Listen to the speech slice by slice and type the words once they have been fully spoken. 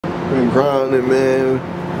Been grinding, man.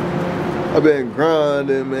 I've been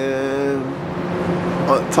grinding, man.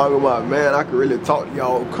 I'm talking about, man, I can really talk to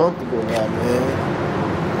y'all comfortable now,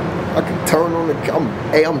 man. I can turn on the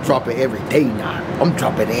hey, I'm dropping every day now. I'm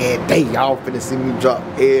dropping every day. Y'all finna see me drop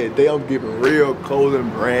every day. I'm giving real clothing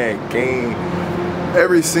brand game.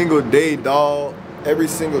 Every single day, dog. Every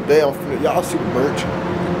single day I'm finna, y'all see the merch.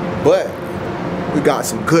 But we got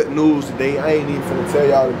some good news today. I ain't even finna tell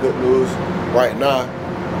y'all the good news right now.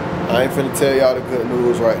 I ain't finna tell y'all the good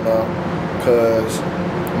news right now, cause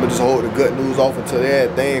I'm gonna just hold the good news off until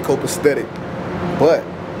everything copacetic. But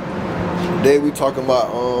today we talking about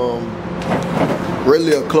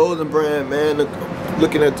really a clothing brand, man.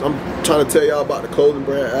 Looking at, I'm trying to tell y'all about the clothing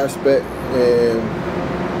brand aspect and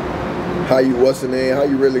how you how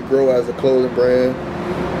you really grow as a clothing brand.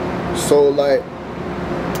 So like,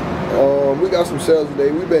 we got some sales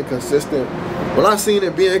today. We've been consistent. When I seen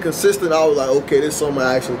it being consistent, I was like, okay, this is something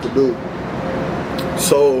I actually could do.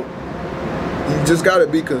 So you just gotta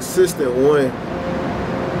be consistent. One,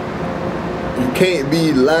 you can't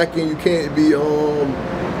be lacking. You can't be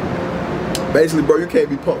basically, bro, you can't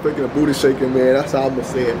be pump faking and booty shaking, man. That's how I'm gonna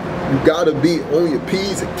say it. You gotta be on your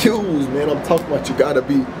P's and Q's, man. I'm talking about you gotta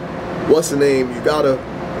be, what's the name? You gotta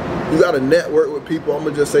network with people. I'm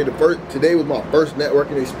gonna just say today was my first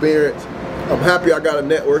networking experience. I'm happy I got a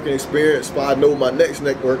networking experience, so I know my next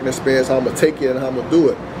networking experience, how I'm gonna take it and how I'm gonna do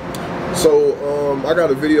it. So I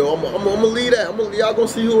got a video. I'm gonna leave that. Y'all gonna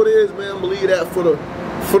see who it is, man. I'm gonna leave that for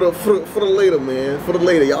the later, man. For the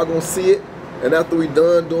later, y'all gonna see it. And after we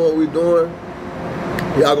done doing what we doing,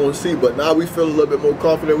 y'all gonna see. But now we feel a little bit more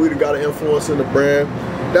confident. We got an influence in the brand.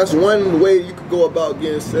 That's one way you could go about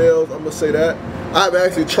getting sales. I'm gonna say that. I haven't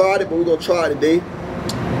actually tried it, but we're gonna try it today.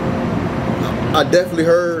 I definitely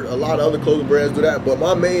heard a lot of other clothing brands do that, but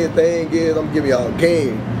my main thing is I'm giving y'all a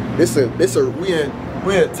game. We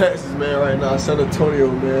in Texas, man, right now, San Antonio,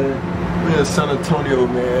 man. We in San Antonio,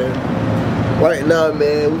 man. Right now,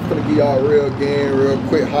 man, we finna give y'all a real game, real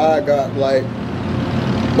quick. How I got like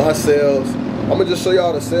my sales. I'm gonna just show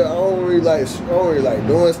y'all the sales. I don't really like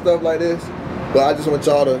doing stuff like this, but I just want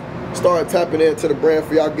y'all to start tapping into the brand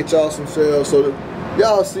for y'all, get y'all some sales so that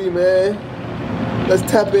y'all see, man. Let's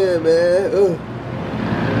tap in, man.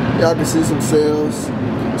 Y'all can see some sales.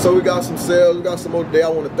 So we got some sales. We got some more today. I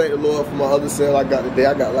want to thank the Lord for my other sale I got today.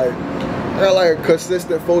 I got like a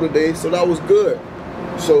consistent 4 today, so that was good.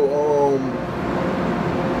 So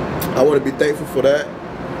I want to be thankful for that.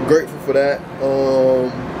 I'm grateful for that.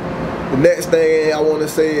 The next thing I want to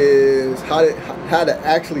say is how to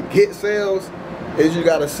actually get sales is you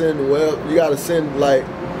gotta send like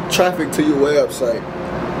traffic to your website.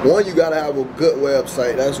 One, you gotta have a good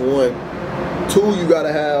website. That's one. Two, you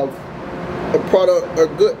gotta have a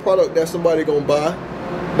good product that somebody gonna buy.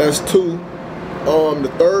 That's two.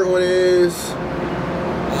 The third one is,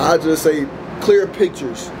 I just say clear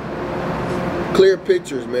pictures. Clear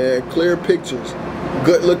pictures, man. Clear pictures.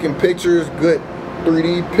 Good looking pictures. Good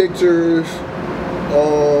 3D pictures.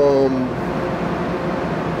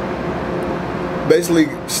 Basically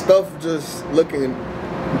stuff just looking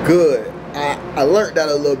good. I learned that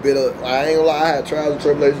a little bit. I ain't gonna lie, I had trials and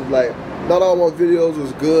tribulations. Like, not all my videos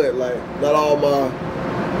was good. Like, not all my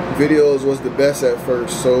videos was the best at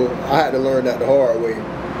first. So I had to learn that the hard way.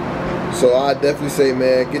 So I definitely say,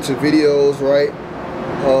 man, get your videos right.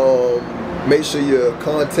 Make sure your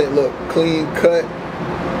content look clean cut.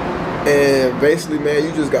 And basically, man,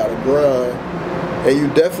 you just gotta grind. And you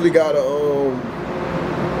definitely gotta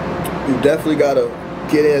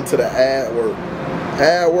get into the ad work.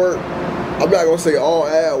 Ad work. I'm not gonna say all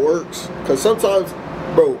ad works, cause sometimes,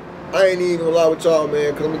 bro, I ain't even gonna lie with y'all,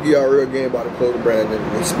 man, cause I'm gonna give y'all a real game about the clothing brand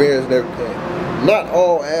and experience and everything. Not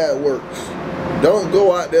all ad works. Don't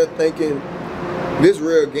go out there thinking this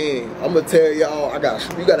real game. I'm gonna tell y'all,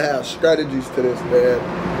 you gotta have strategies to this, man.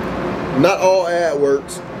 Not all ad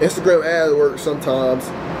works. Instagram ads work sometimes.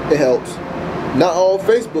 It helps. Not all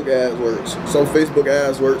Facebook ads works. Some Facebook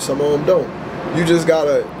ads work, some of them don't. You just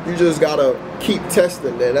gotta keep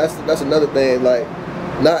testing, man. That's another thing. Like,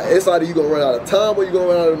 it's either you gonna run out of time or you gonna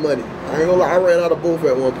run out of money. I ain't gonna lie, I ran out of both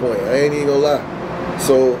at one point. I ain't even gonna lie.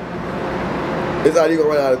 So it's either you gonna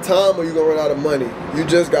run out of time or you gonna run out of money. You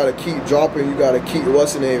just gotta keep dropping. You gotta keep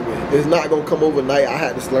it's not gonna come overnight. I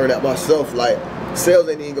had to learn that myself. Like, sales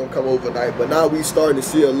ain't even gonna come overnight. But now we starting to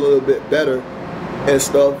see a little bit better and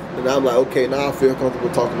stuff. And I'm like, okay, now I feel comfortable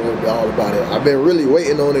talking to y'all about it. I've been really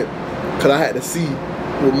waiting on it, cause I had to see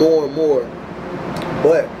with more and more.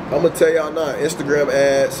 But I'm gonna tell y'all now, Instagram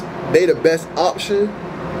ads, they the best option.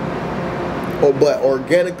 But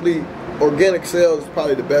organic sales is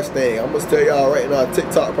probably the best thing. I'm gonna tell y'all right now,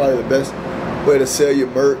 TikTok probably the where to sell your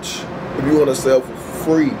merch. If you want to sell for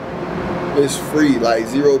free, it's free, like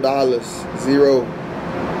 $0,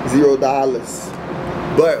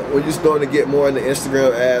 $0. But when you're starting to get more into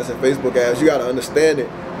Instagram ads and Facebook ads, you gotta understand it,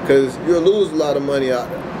 because you'll lose a lot of money out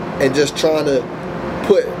there and just trying to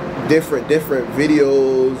put different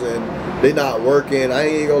videos and they not working. I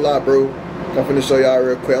ain't gonna lie, bro. I'm finna show y'all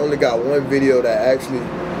real quick. I only got one video that actually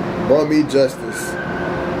brought me justice,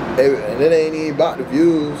 and it ain't even about the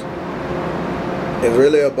views. It's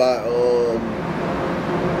really about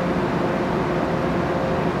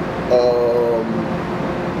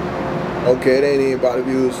okay, it ain't even about the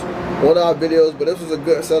views. One of our videos, but this was a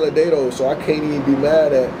good selling day though, so I can't even be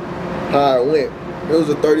mad at how it went. It was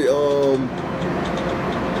a 30.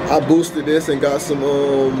 I boosted this and got some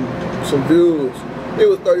views. It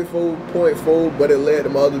was 34.4, but it led to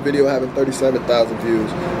my other video having 37,000 views.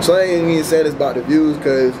 So I ain't even saying it's about the views,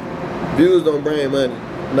 because views don't bring money.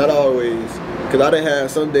 Not always. Because I done had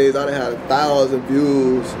some days I done had 1,000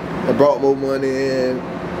 views and brought more money in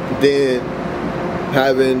than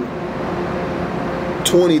having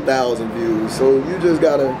 20,000 views. So you just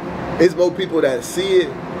gotta, it's more people that see it,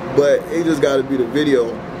 but it just gotta be the video.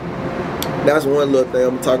 That's one little thing.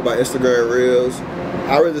 I'm gonna talk about Instagram Reels.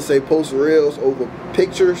 I rather say post Reels over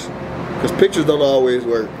pictures, because pictures don't always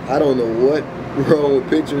work. I don't know what wrong with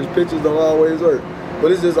pictures. Pictures don't always work.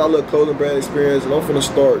 But it's just our little clothing brand experience, and I'm finna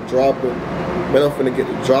start dropping. Man, I'm finna get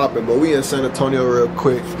to dropping. But we in San Antonio real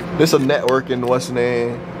quick. This a networking, what's the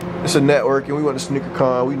name? It's a networking. We went to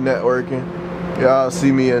SneakerCon. We networking. Y'all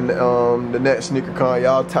see me in the next SneakerCon.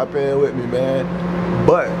 Y'all tap in with me, man.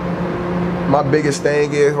 But my biggest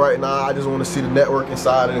thing is right now, I just want to see the networking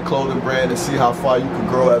side of the clothing brand and see how far you can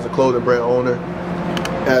grow as a clothing brand owner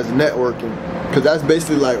as networking. Because that's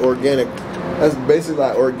basically like organic. That's basically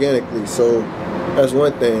like organically. So that's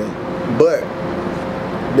one thing. But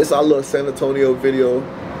this our little San Antonio video.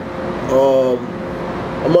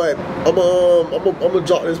 I'm gonna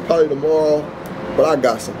drop this probably tomorrow. But I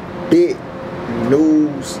got some big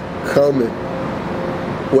news coming.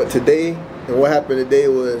 What today and what happened today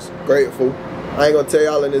was grateful. I ain't gonna tell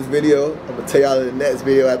y'all in this video. I'm gonna tell y'all in the next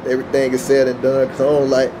video after everything is said and done, because I don't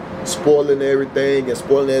like spoiling everything and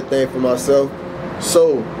spoiling everything for myself.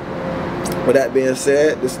 So with that being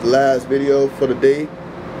said, this is the last video for the day.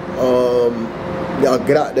 Y'all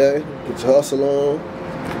get out there, get your hustle on,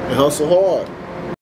 and hustle hard.